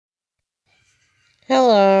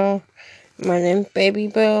Hello, my name's Baby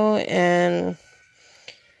Boo, and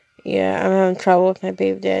yeah, I'm having trouble with my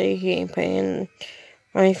baby daddy. He ain't paying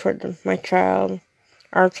money for my child,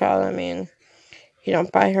 our child. I mean, he don't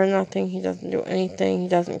buy her nothing. He doesn't do anything. He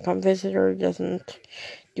doesn't come visit her. He doesn't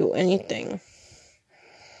do anything.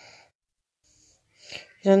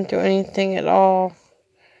 He doesn't do anything at all,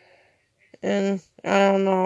 and I don't know.